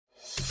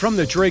From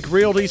the Drake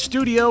Realty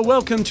Studio,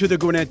 welcome to the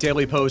Gwinnett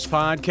Daily Post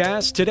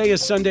podcast. Today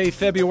is Sunday,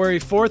 February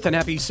 4th, and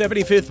happy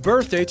 75th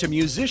birthday to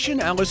musician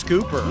Alice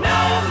Cooper. No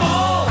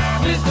more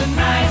Mr.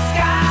 Nice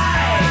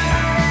Guy.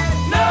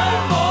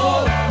 No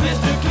more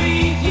Mr.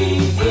 Clean.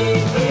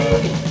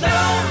 No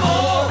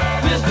more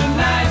Mr.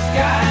 Nice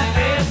Guy.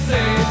 They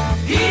say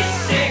he's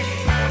sick,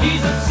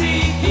 he's a C.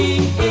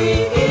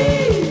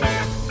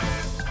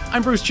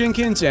 I'm Bruce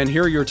Jenkins, and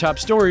here are your top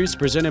stories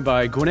presented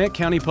by Gwinnett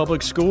County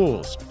Public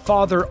Schools.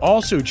 Father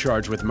also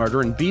charged with murder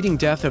and beating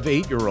death of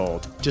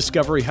 8-year-old.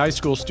 Discovery High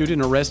School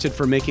student arrested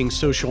for making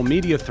social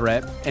media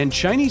threat. And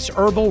Chinese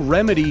herbal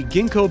remedy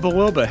ginkgo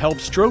biloba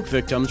helps stroke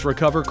victims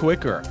recover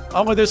quicker.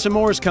 All of this and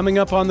more is coming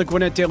up on the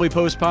Gwinnett Daily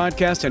Post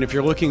podcast. And if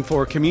you're looking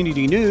for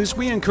community news,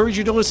 we encourage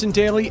you to listen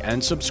daily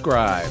and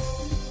subscribe.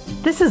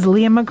 This is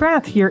Leah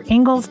McGrath, your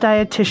Ingalls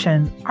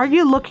dietitian. Are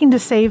you looking to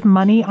save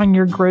money on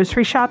your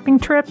grocery shopping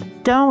trip?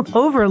 Don't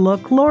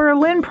overlook Laura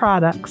Lynn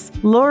products.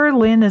 Laura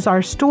Lynn is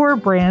our store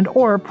brand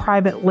or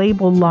private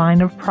label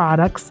line of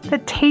products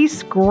that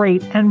taste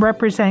great and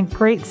represent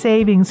great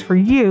savings for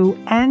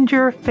you and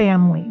your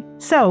family.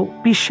 So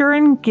be sure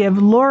and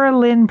give Laura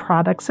Lynn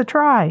products a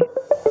try.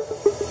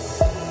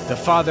 The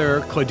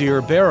father,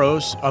 Clodir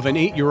Barros, of an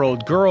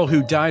 8-year-old girl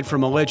who died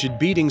from alleged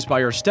beatings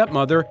by her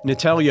stepmother,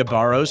 Natalia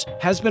Barros,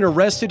 has been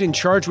arrested and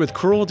charged with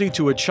cruelty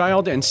to a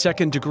child and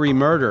second-degree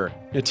murder.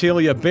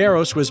 Natalia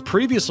Barros was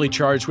previously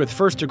charged with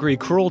first-degree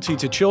cruelty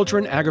to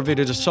children,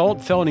 aggravated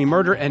assault, felony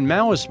murder, and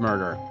malice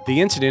murder.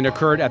 The incident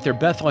occurred at their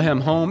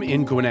Bethlehem home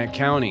in Gwinnett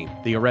County.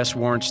 The arrest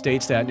warrant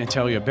states that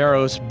Natalia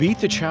Barros beat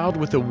the child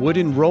with a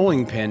wooden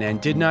rolling pin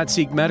and did not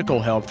seek medical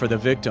help for the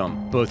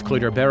victim. Both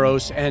Clodir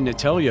Barros and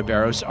Natalia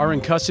Barros are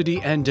in custody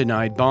and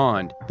denied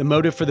bond. The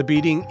motive for the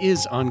beating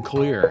is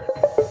unclear.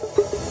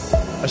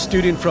 A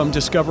student from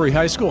Discovery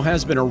High School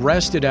has been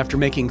arrested after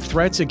making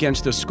threats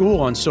against the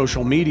school on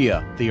social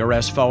media. The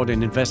arrest followed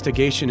an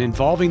investigation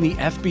involving the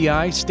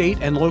FBI, state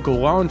and local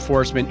law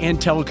enforcement, and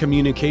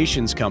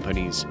telecommunications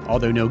companies.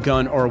 Although no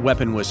gun or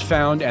weapon was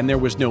found and there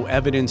was no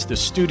evidence the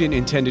student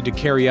intended to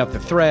carry out the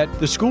threat,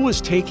 the school is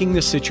taking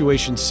the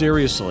situation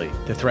seriously.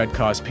 The threat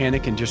caused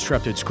panic and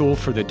disrupted school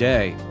for the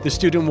day. The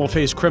student will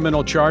face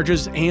criminal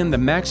charges and the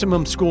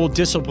maximum school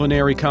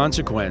disciplinary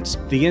consequence.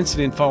 The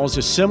incident follows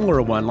a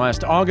similar one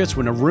last August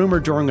when a rumor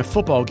during a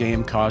football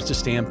game caused a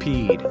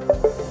stampede.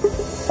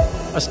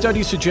 A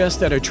study suggests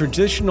that a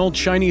traditional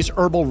Chinese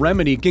herbal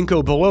remedy,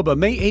 ginkgo biloba,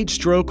 may aid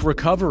stroke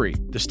recovery.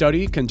 The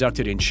study,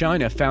 conducted in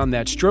China, found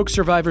that stroke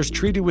survivors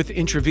treated with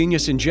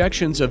intravenous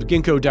injections of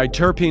ginkgo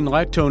diterpene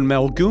lactone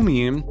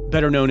melgumium,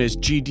 better known as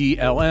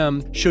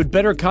GDLM, showed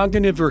better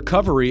cognitive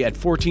recovery at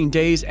 14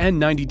 days and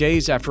 90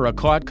 days after a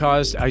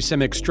clot-caused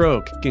ischemic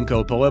stroke.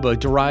 Ginkgo biloba,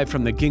 derived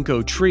from the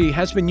ginkgo tree,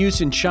 has been used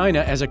in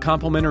China as a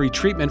complementary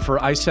treatment for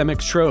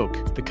ischemic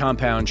stroke. The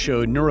compound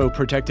showed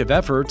neuroprotective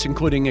efforts,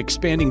 including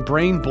expanding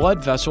brain blood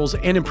vessels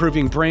and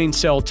improving brain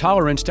cell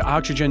tolerance to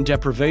oxygen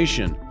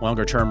deprivation.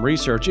 Longer-term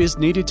research is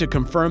needed to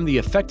confirm the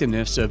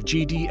effectiveness of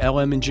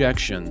GDLM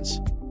injections.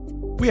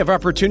 We have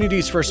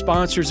opportunities for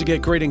sponsors to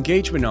get great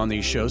engagement on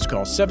these shows.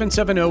 Call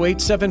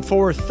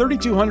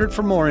 770-874-3200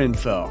 for more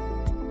info.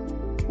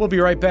 We'll be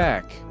right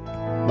back.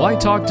 Why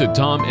talk to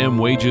Tom M.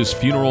 Wages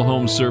Funeral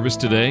Home Service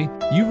today?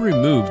 You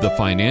remove the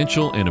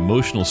financial and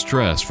emotional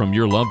stress from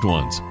your loved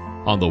ones.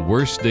 On the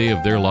worst day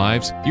of their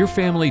lives, your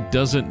family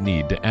doesn't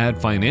need to add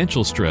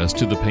financial stress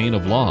to the pain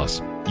of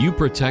loss. You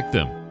protect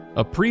them.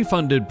 A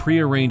pre-funded,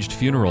 pre-arranged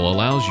funeral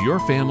allows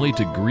your family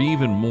to grieve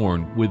and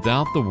mourn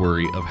without the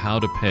worry of how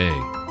to pay.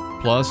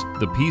 Plus,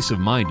 the peace of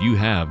mind you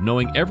have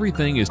knowing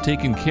everything is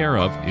taken care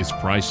of is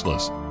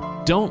priceless.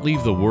 Don't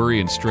leave the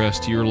worry and stress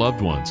to your loved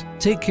ones.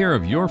 Take care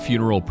of your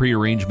funeral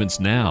pre-arrangements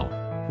now.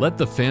 Let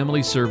the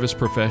family service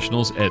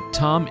professionals at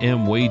Tom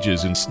M.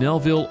 Wages in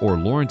Snellville or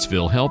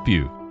Lawrenceville help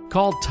you.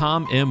 Call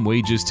Tom M.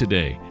 Wages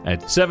today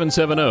at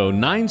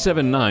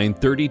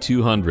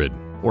 770-979-3200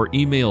 or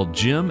email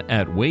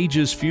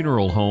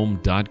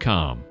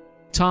jim@wagesfuneralhome.com.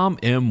 Tom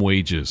M.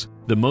 Wages,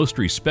 the most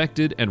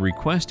respected and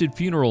requested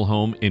funeral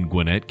home in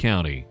Gwinnett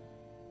County.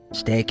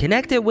 Stay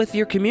connected with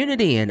your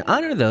community and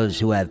honor those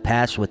who have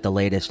passed with the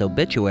latest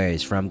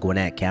obituaries from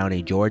Gwinnett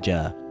County,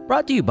 Georgia.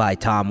 Brought to you by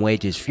Tom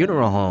Wages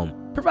Funeral Home,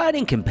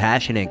 providing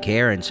compassionate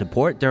care and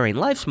support during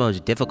life's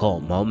most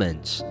difficult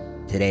moments.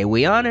 Today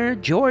we honor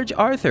George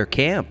Arthur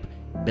Camp,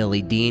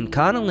 Billy Dean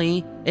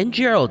Connolly, and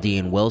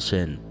Geraldine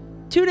Wilson.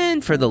 Tune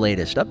in for the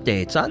latest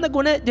updates on the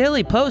Gwinnett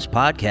Daily Post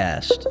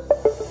podcast.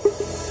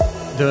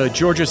 The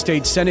Georgia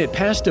State Senate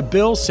passed a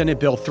bill, Senate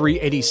Bill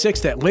 386,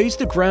 that lays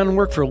the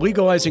groundwork for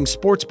legalizing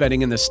sports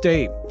betting in the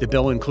state. The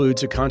bill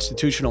includes a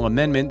constitutional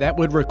amendment that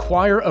would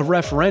require a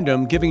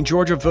referendum, giving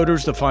Georgia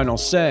voters the final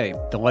say.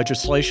 The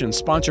legislation,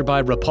 sponsored by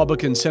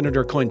Republican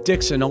Senator Clint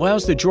Dixon,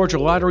 allows the Georgia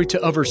Lottery to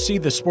oversee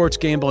the sports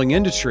gambling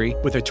industry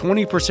with a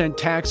 20%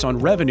 tax on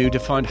revenue to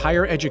fund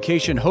higher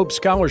education Hope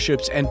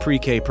scholarships and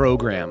pre-K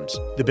programs.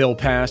 The bill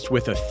passed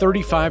with a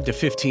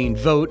 35-15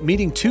 vote,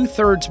 meeting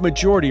two-thirds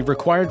majority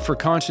required for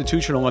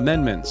constitutional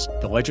amendments.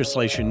 The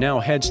legislation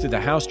now heads to the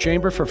House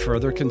chamber for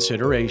further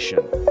consideration.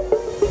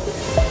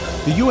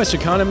 The U.S.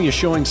 economy is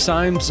showing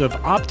signs of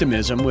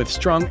optimism with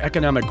strong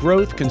economic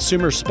growth,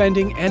 consumer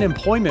spending, and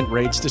employment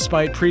rates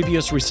despite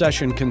previous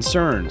recession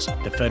concerns.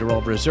 The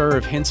Federal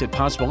Reserve hints at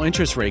possible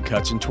interest rate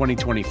cuts in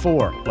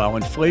 2024. While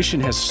inflation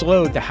has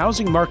slowed, the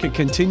housing market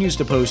continues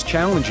to pose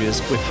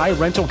challenges with high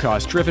rental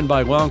costs driven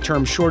by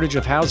long-term shortage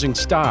of housing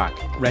stock.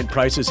 Rent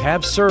prices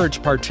have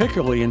surged,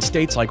 particularly in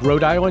states like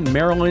Rhode Island,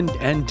 Maryland,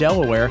 and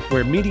Delaware,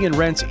 where median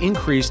rents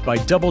increased by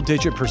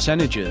double-digit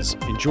percentages.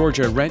 In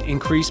Georgia, rent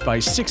increased by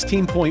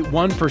 16.1%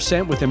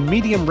 with a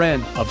median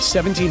rent of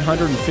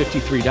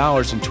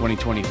 $1,753 in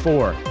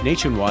 2024.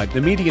 Nationwide,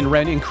 the median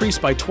rent increased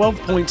by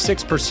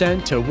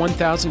 12.6% to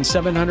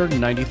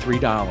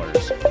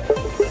 $1,793.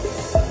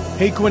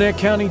 Hey, Gwinnett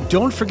County,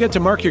 don't forget to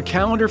mark your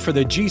calendar for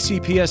the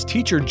GCPS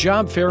Teacher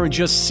Job Fair in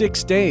just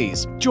 6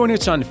 days. Join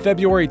us on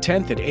February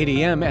 10th at 8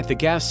 a.m. at the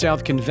Gas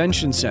South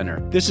Convention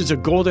Center. This is a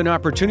golden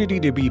opportunity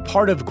to be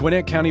part of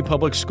Gwinnett County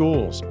Public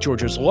Schools,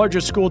 Georgia's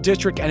largest school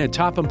district and a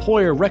top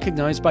employer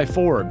recognized by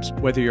Forbes.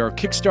 Whether you're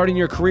kickstarting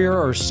your career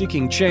or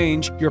seeking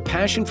change, your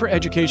passion for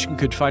education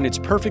could find its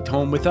perfect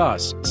home with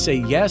us. Say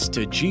yes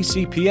to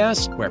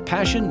GCPS, where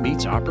passion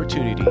meets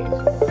opportunity.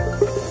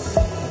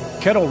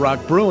 Kettle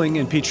Rock Brewing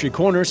in Peachtree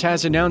Corners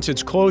has announced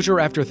its closure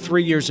after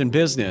 3 years in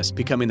business,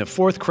 becoming the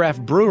fourth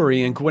craft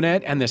brewery in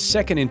Gwinnett and the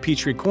second in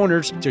Peachtree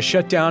Corners to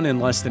shut down in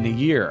less than a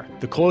year.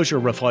 The closure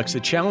reflects the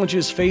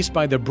challenges faced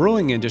by the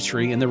brewing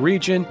industry in the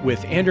region,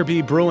 with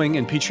Anderby Brewing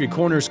in Peachtree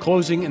Corners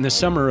closing in the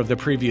summer of the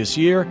previous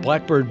year,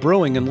 Blackbird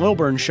Brewing in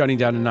Lilburn shutting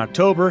down in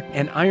October,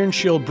 and Iron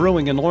Shield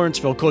Brewing in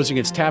Lawrenceville closing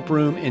its tap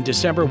room in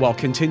December while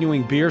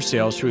continuing beer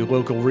sales through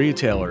local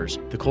retailers.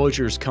 The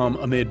closures come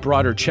amid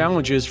broader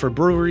challenges for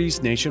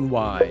breweries nationwide.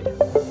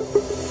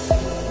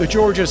 The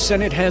Georgia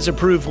Senate has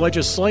approved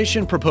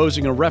legislation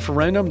proposing a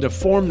referendum to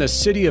form the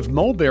city of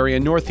Mulberry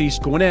in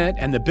northeast Gwinnett,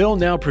 and the bill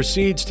now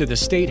proceeds to the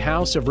State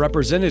House of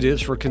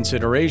Representatives for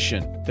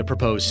consideration. The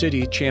proposed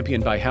city,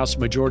 championed by House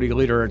Majority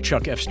Leader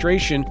Chuck F.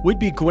 Strachan, would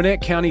be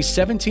Gwinnett County's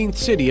 17th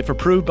city if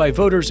approved by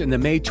voters in the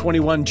May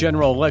 21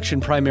 general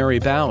election primary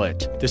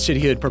ballot. The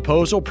cityhood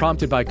proposal,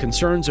 prompted by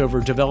concerns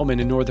over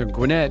development in northern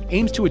Gwinnett,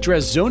 aims to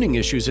address zoning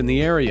issues in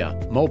the area.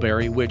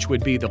 Mulberry, which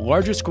would be the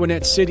largest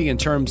Gwinnett city in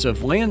terms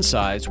of land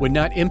size, would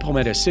not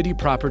implement a city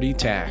property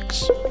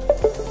tax.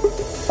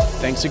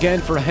 Thanks again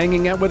for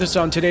hanging out with us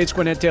on today's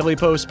Gwinnett Daily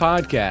Post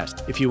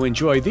podcast. If you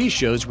enjoy these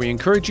shows, we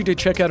encourage you to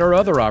check out our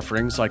other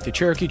offerings like the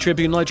Cherokee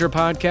Tribune Ledger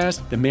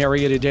podcast, the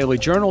Marietta Daily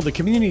Journal, the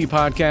Community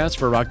Podcast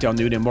for Rockdale,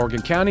 Newton, and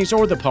Morgan counties,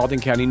 or the Paulding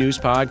County News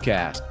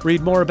Podcast. Read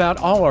more about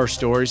all our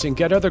stories and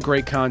get other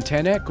great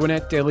content at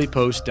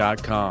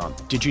GwinnettDailyPost.com.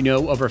 Did you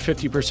know over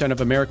 50% of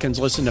Americans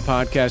listen to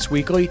podcasts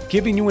weekly?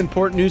 Giving you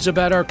important news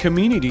about our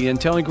community and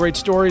telling great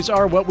stories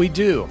are what we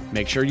do.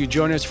 Make sure you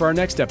join us for our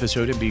next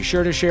episode and be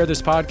sure to share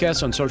this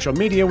podcast on social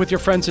media with your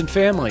friends and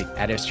family.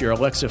 Add us to your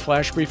Alexa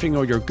Flash Briefing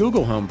or your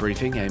Google Home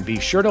Briefing, and be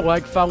sure to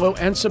like, follow,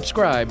 and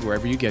subscribe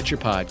wherever you get your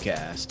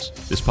podcasts.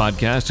 This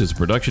podcast is a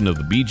production of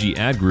the BG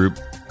Ad Group,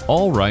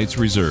 all rights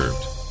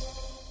reserved.